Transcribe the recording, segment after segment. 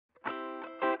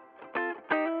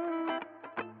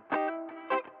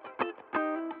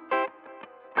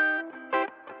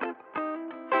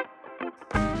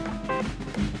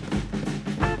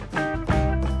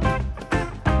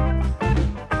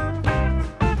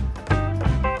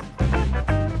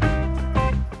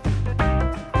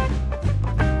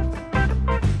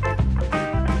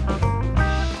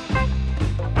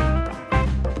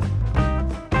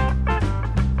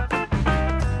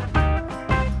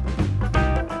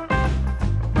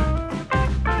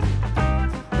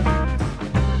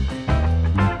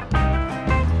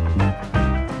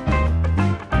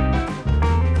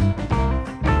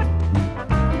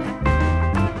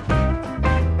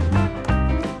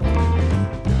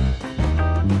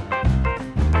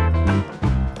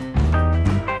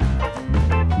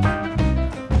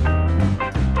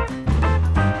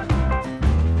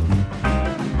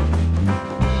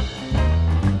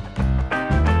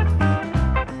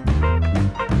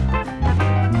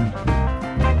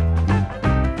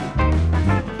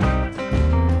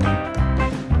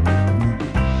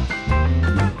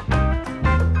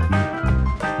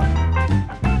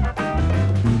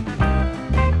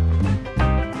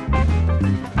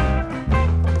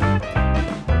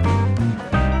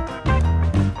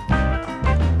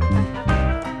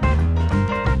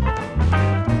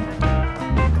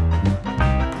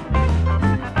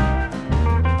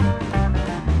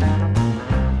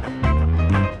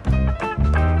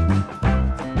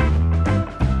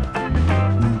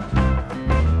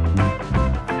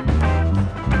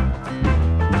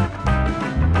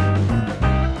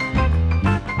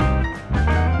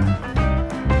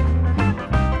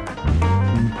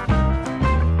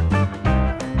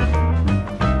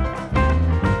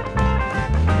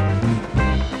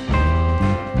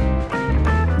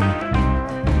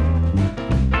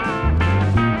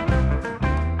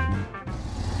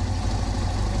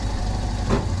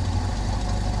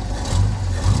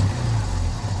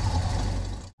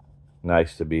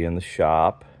nice to be in the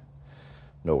shop.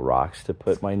 No rocks to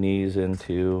put my knees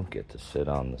into. Get to sit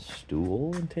on the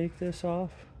stool and take this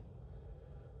off.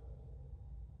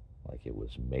 Like it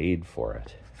was made for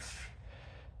it.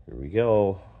 Here we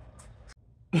go.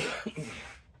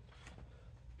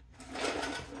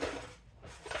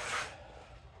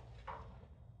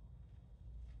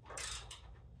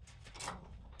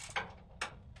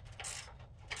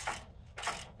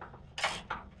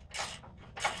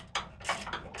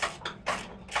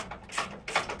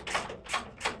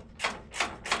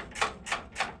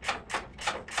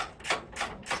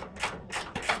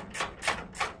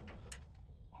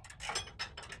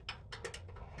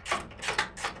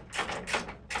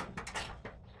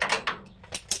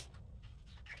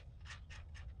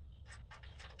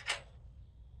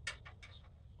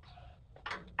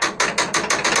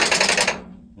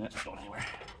 That's going anywhere.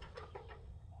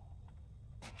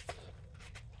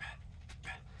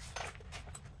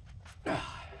 I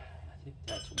think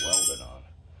that's welded on.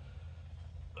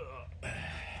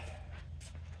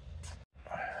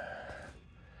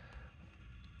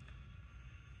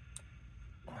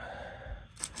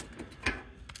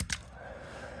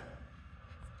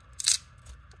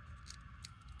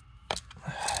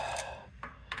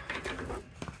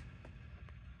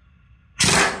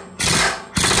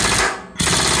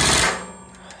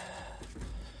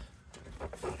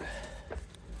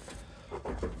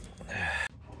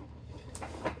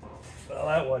 Well,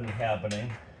 that wasn't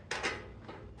happening.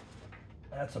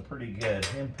 That's a pretty good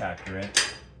impact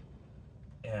wrench.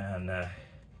 And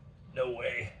no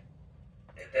way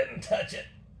it didn't touch it.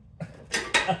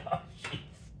 Oh, jeez.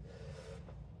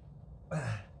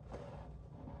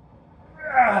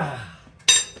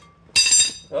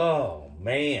 Oh,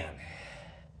 man.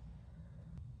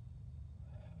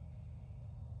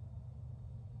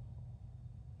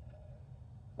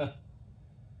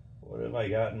 What have I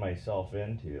gotten myself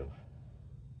into?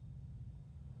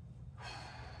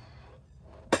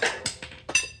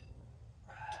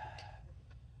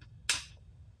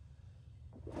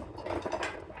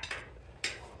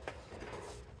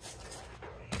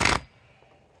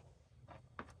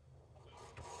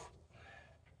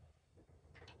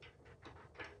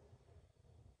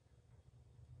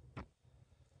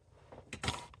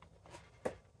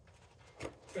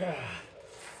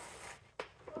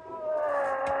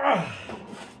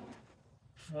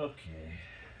 Okay.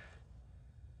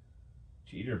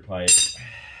 Cheater pipe.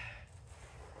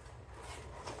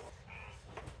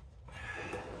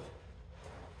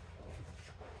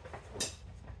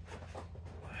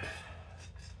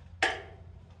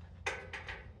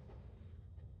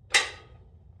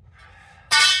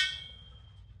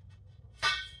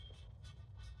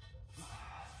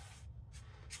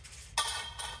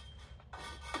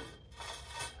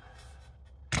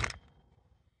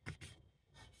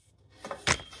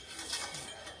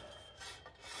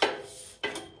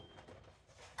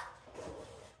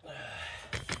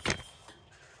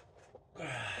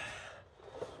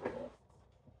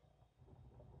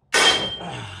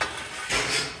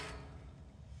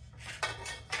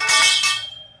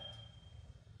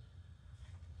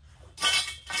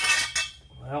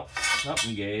 Well,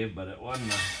 something gave, but it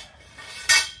wasn't a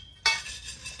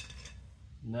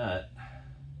nut.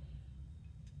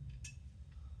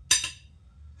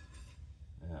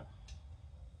 Yeah.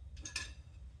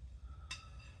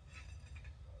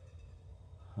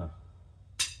 Huh.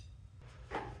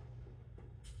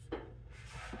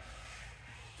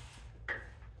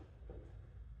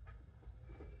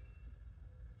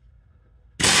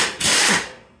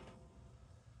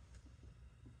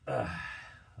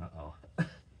 Uh-oh.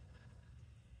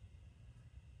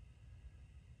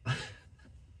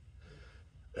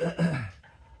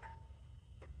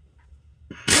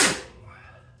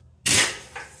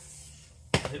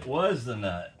 It was the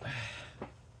nut.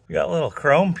 We got little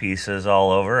chrome pieces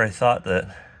all over. I thought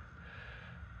that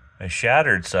I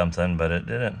shattered something, but it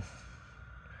didn't.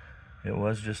 It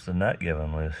was just the nut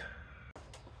giving loose.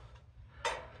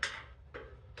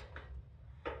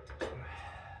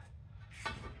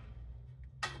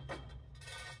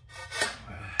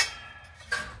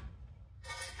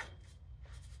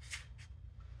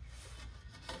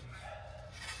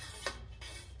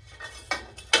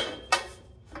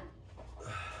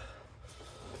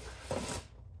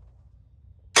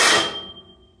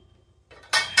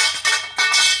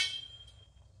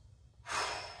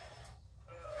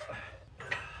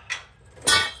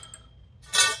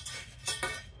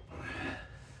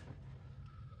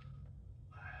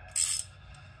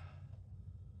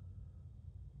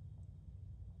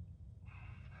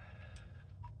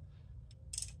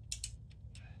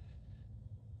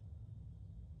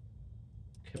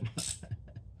 Come on.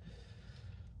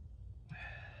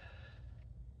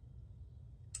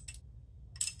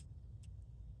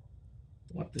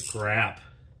 What the crap?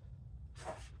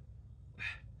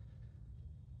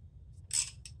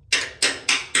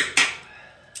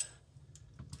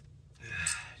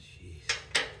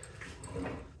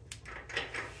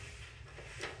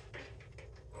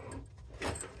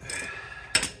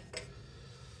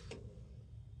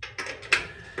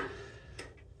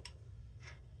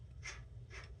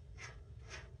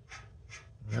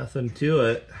 Nothing to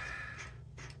it.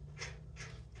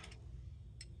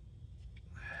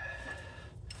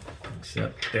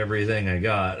 Except everything I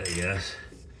got, I guess.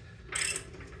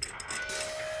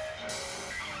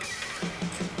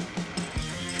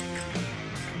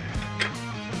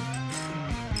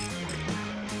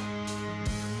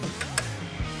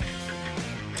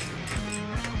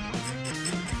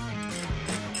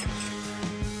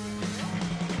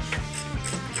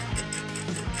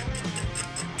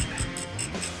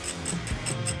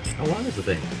 How long is the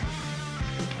thing?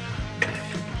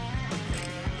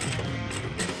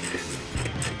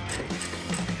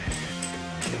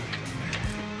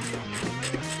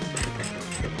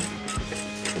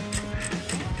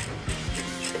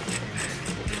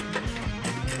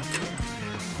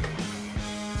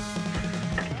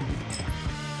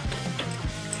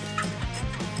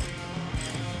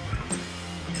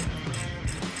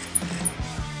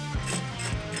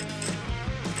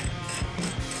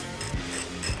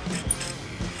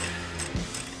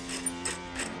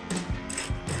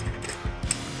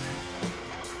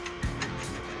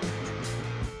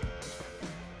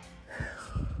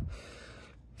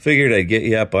 Figured I'd get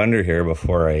you up under here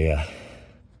before I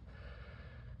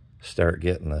start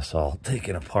getting this all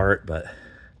taken apart, but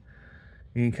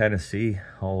you can kind of see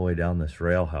all the way down this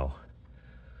rail how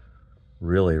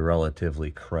really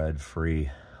relatively crud free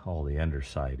all the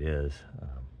underside is.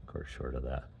 Of course, short of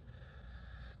that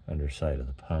underside of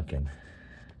the pumpkin.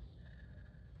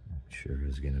 I'm sure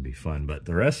is going to be fun, but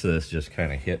the rest of this just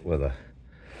kind of hit with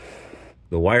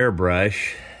the wire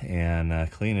brush and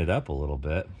clean it up a little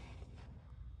bit.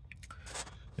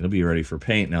 It'll be ready for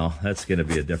paint now. That's going to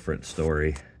be a different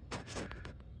story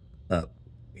up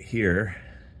here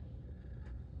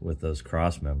with those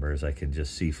cross members. I can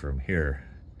just see from here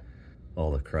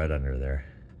all the crud under there.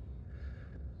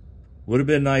 Would have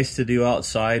been nice to do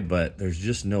outside, but there's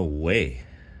just no way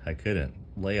I couldn't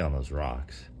lay on those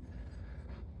rocks.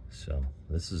 So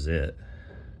this is it.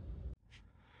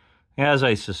 As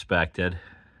I suspected,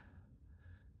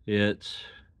 it's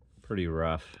pretty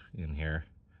rough in here.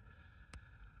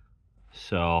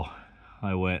 So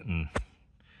I went and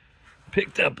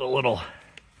picked up a little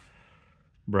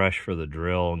brush for the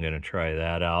drill. I'm going to try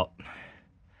that out.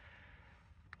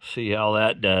 See how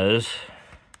that does.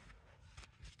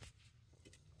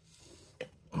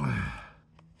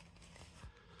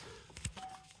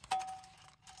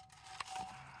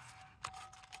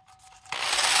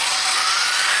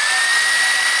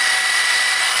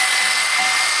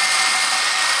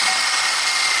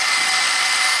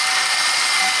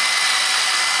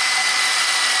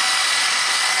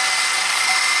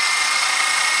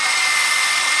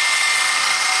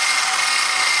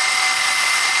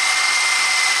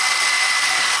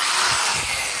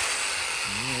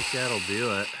 That'll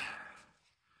do it.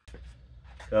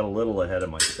 Got a little ahead of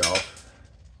myself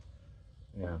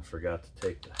and forgot to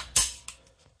take the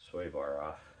sway bar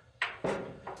off. That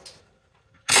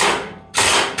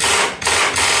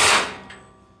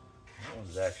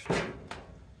one's actually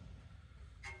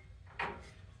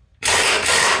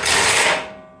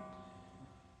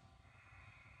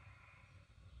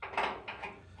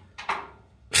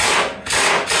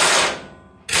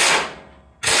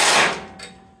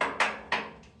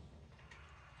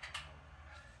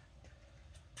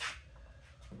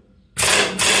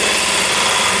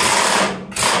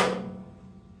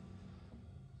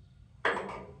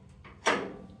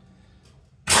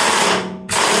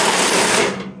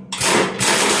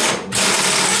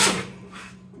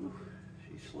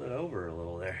over a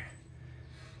little there.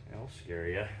 That'll scare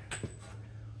you.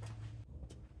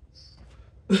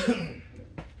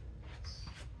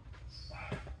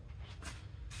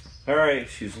 All right,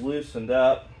 she's loosened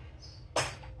up.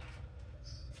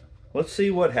 Let's see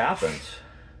what happens.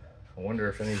 I wonder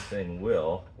if anything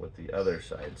will with the other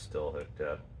side still hooked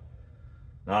up.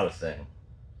 Not a thing.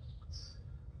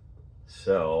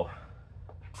 So,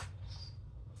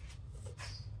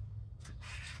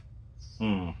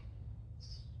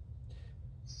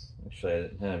 actually, I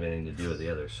didn't have anything to do with the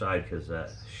other side because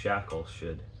that shackle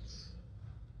should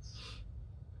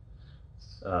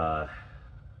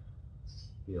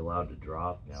be allowed to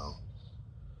drop now.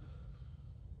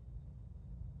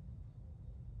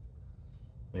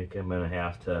 I think I'm gonna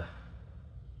have to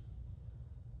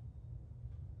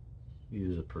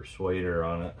use a persuader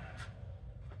on it.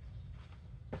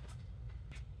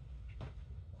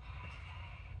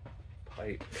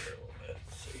 Pipe there a little bit.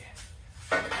 Let's see.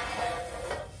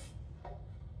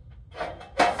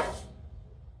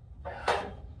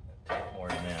 Take more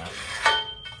than that.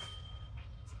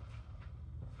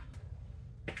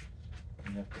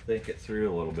 You have to think it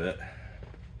through a little bit.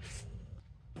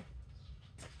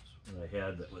 That's what I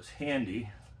had that was handy.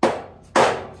 If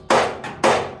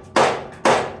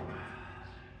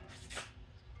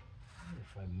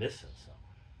I'm missing something.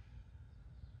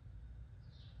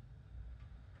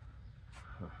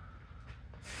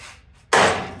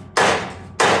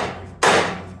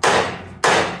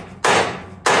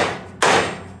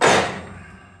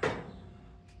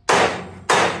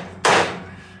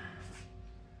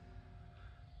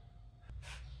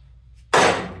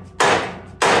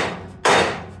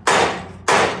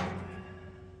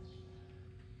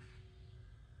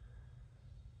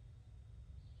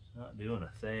 Not doing a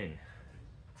thing.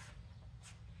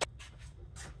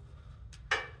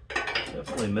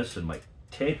 Definitely missing my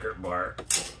tanker bar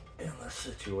in this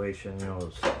situation. You know,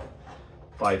 those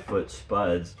 5-foot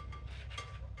spuds.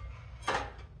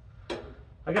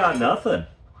 I got nothing.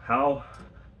 How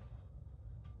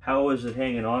is it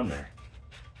hanging on there?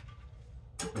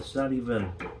 It's not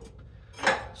even,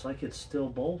 it's like it's still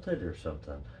bolted or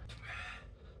something.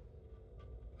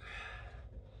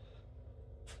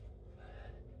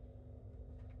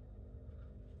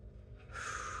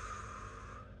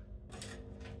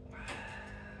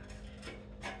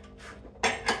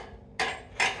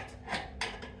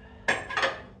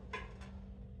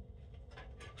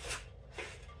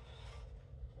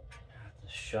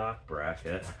 Shock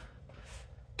bracket.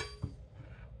 I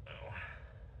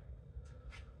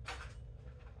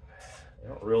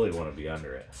don't really want to be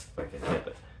under it if I can hit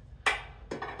it.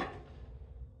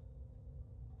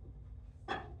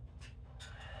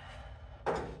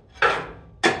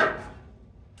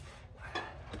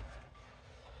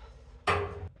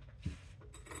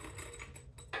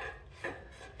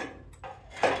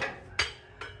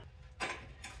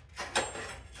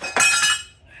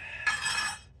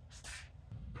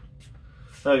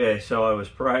 Okay, so I was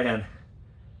prying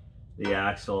the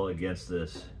axle against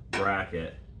this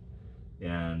bracket,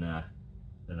 and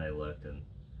then I looked, and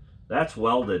that's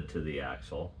welded to the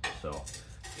axle, so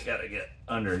you gotta get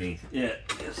underneath it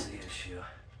is the issue.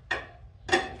 I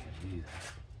can do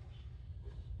that.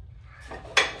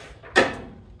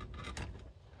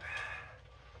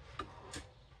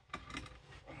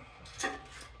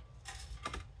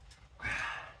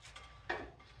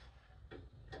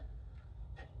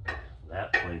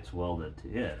 That plate's welded to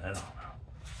it. I don't know.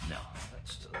 No,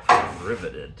 that's still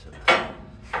riveted to the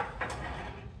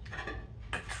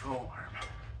control arm.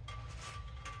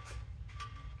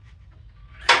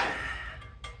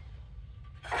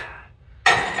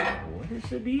 What is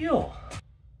the deal?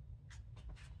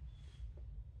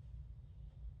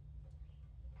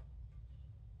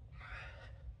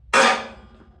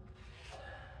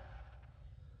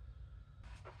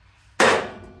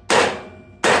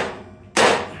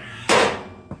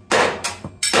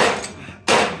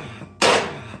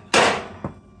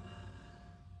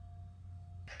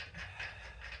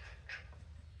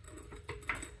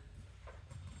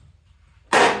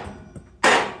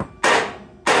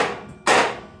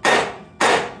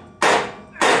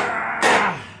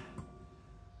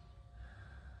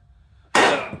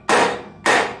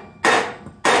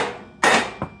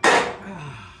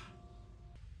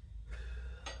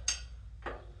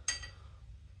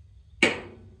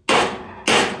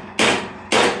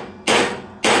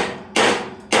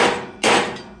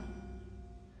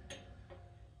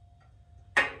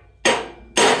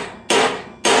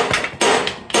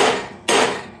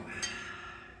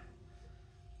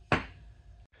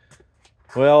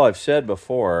 Well, I've said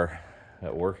before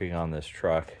that working on this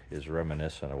truck is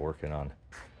reminiscent of working on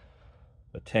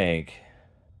a tank.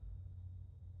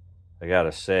 I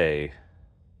gotta say,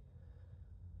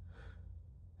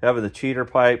 having the cheater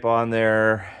pipe on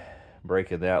there,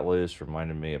 breaking that loose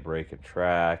reminded me of breaking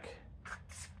track.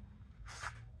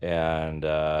 And,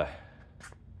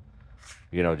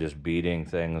 you know, just beating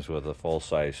things with a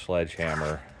full-size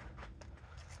sledgehammer.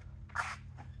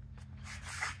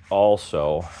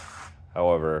 Also,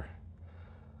 however,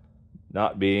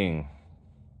 not being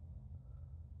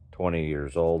 20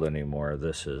 years old anymore,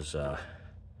 this is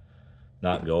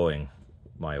not going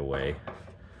my way.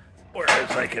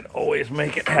 Whereas I could always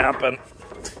make it happen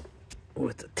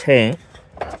with the tank.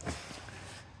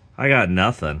 I got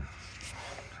nothing.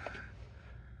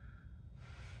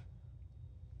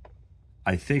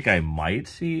 I think I might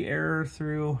see air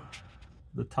through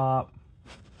the top.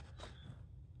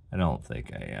 And don't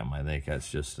think I am. I think that's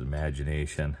just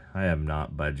imagination. I am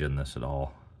not budging this at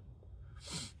all.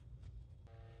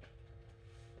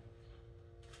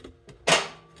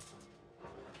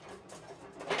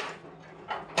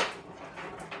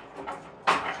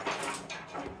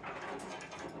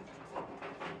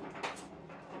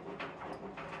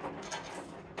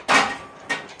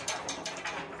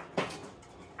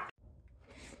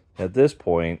 At this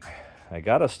point, I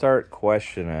gotta start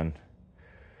questioning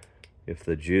if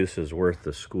the juice is worth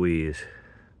the squeeze.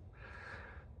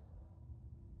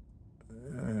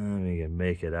 You can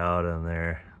make it out in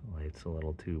there. Light's a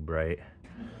little too bright.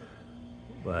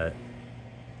 But,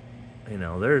 you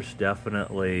know, there's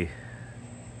definitely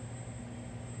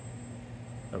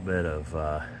a bit of, you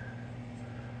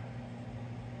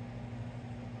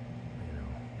know,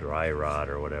 dry rot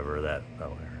or whatever that,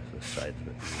 oh, there's the sides of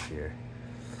it here.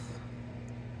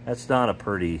 That's not a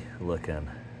pretty looking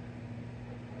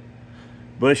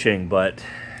bushing, but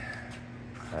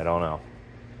I don't know.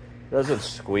 Doesn't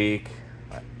squeak.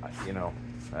 You know,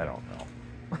 I don't know.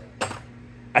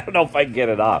 I don't know if I can get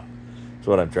it off. That's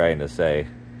what I'm trying to say.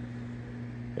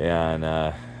 And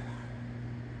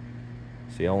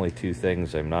it's the only two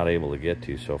things I'm not able to get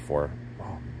to so far.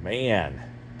 Oh man,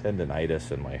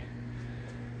 tendonitis in my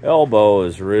elbow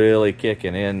is really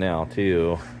kicking in now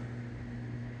too.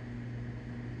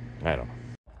 I don't know.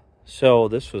 So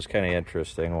this was kind of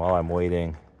interesting. While I'm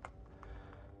waiting,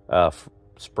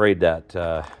 sprayed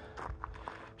that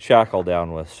shackle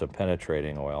down with some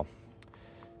penetrating oil.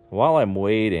 While I'm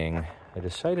waiting, I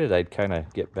decided I'd kind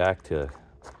of get back to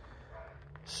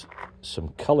some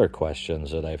color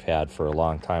questions that I've had for a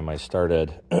long time. I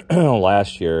started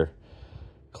last year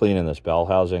cleaning this bell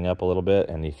housing up a little bit,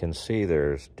 and you can see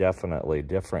there's definitely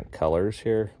different colors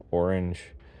here.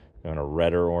 Orange and a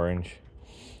redder orange.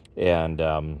 And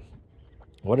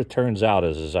what it turns out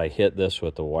is as I hit this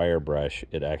with the wire brush,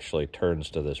 it actually turns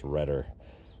to this redder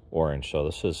orange. So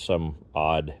this is some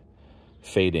odd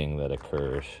fading that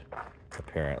occurs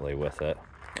apparently with it.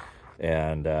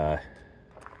 And I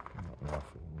don't know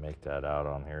if we can make that out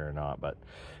on here or not, but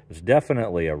it's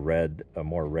definitely a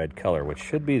more red color, which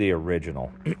should be the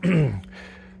original.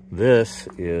 This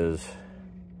is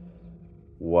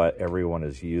what everyone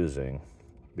is using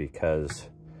because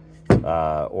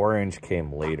orange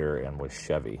came later and was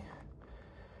Chevy.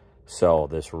 So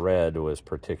this red was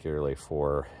particularly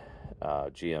for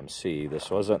GMC. This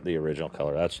wasn't the original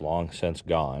color. That's long since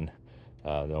gone.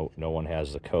 No one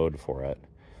has the code for it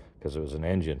because it was an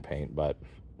engine paint, but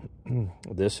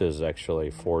this is actually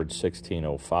Ford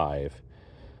 1605.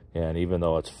 And even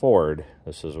though it's Ford,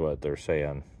 this is what they're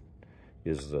saying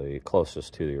is the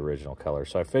closest to the original color.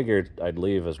 So I figured I'd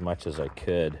leave as much as I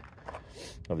could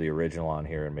of the original on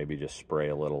here and maybe just spray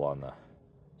a little on the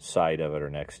side of it or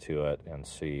next to it and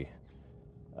see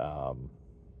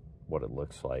what it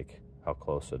looks like, how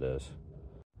close it is.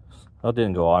 Well, it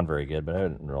didn't go on very good, but I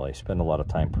didn't really spend a lot of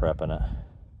time prepping it.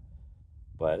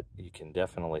 But you can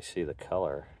definitely see the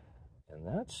color, and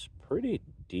that's pretty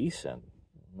decent.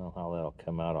 I don't know how that'll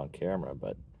come out on camera,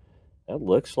 but that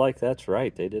looks like that's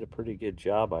right. They did a pretty good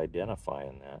job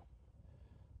identifying that,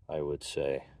 I would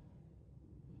say.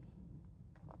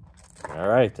 All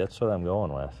right, that's what I'm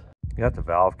going with. Got the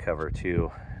valve cover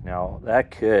too. Now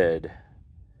that could,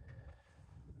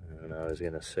 and I was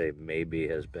gonna say maybe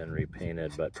has been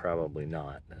repainted, but probably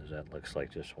not, as that looks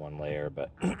like just one layer,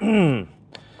 but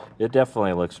it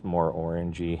definitely looks more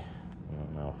orangey. I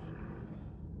don't know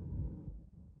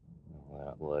how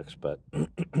that looks, but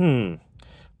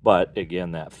but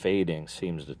again, that fading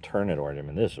seems to turn it orange. I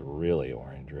mean, this is really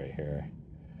orange right here.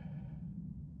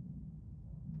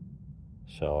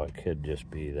 So it could just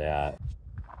be that.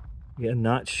 Yeah,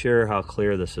 not sure how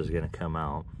clear this is going to come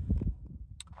out.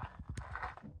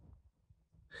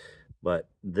 But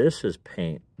this is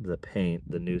paint,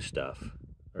 the new stuff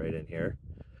right in here.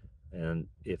 And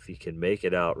if you can make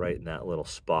it out right in that little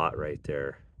spot right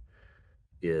there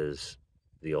is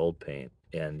the old paint.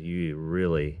 And you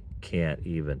really can't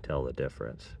even tell the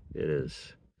difference. It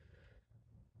is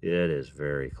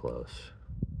very close.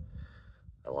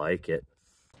 I like it.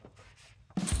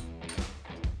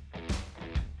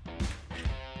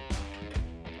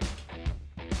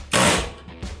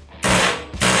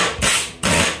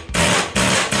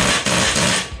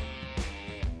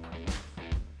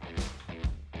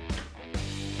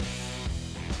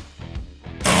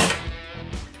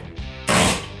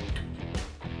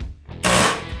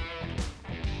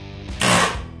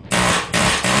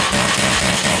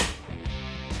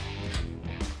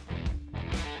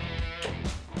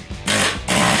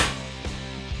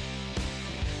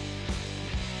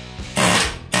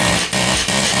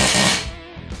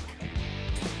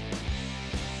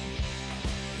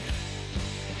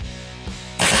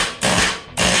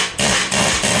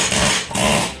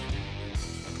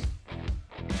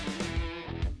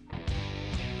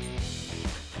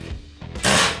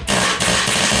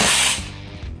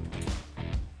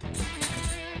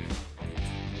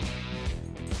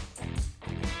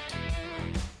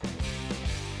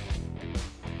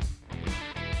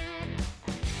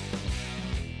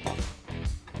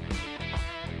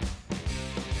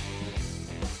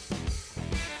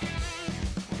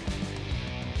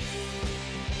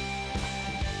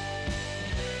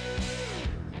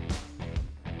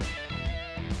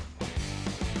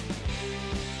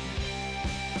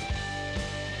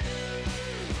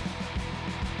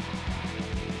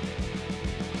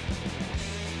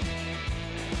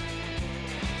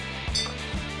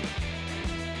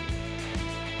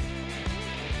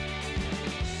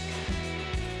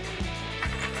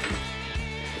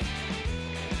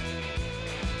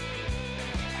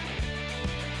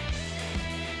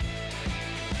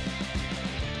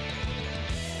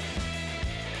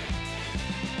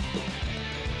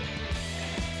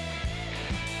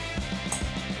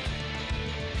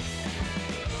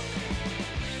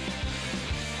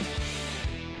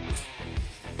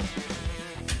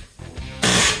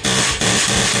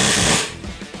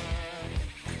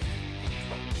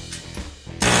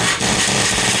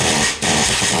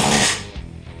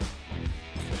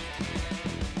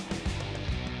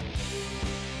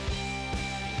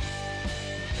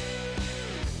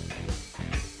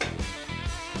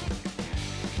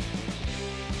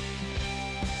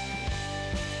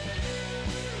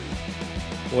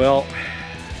 Well,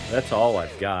 that's all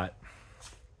I've got.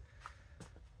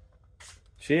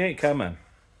 She ain't coming.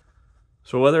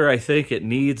 So whether I think it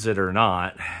needs it or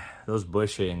not, those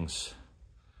bushings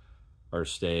are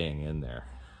staying in there.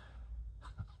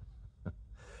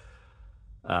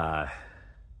 I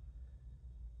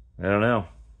don't know.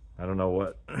 I don't know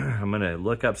what. I'm going to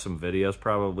look up some videos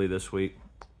probably this week.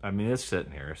 I mean, it's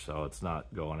sitting here, so it's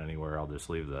not going anywhere. I'll just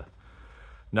leave the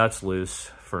nuts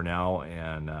loose for now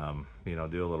and, you know,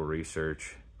 do a little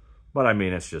research. But I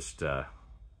mean, it's just,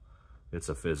 it's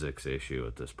a physics issue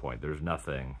at this point. There's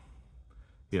nothing,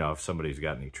 you know, if somebody's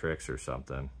got any tricks or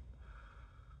something,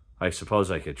 I suppose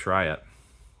I could try it.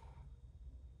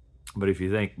 But if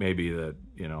you think maybe that,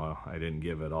 you know, I didn't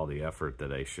give it all the effort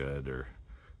that I should, or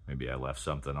maybe I left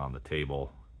something on the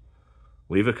table,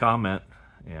 leave a comment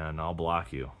and I'll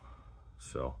block you.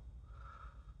 So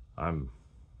I'm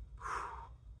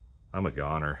a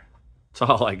goner. That's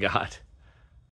all I got.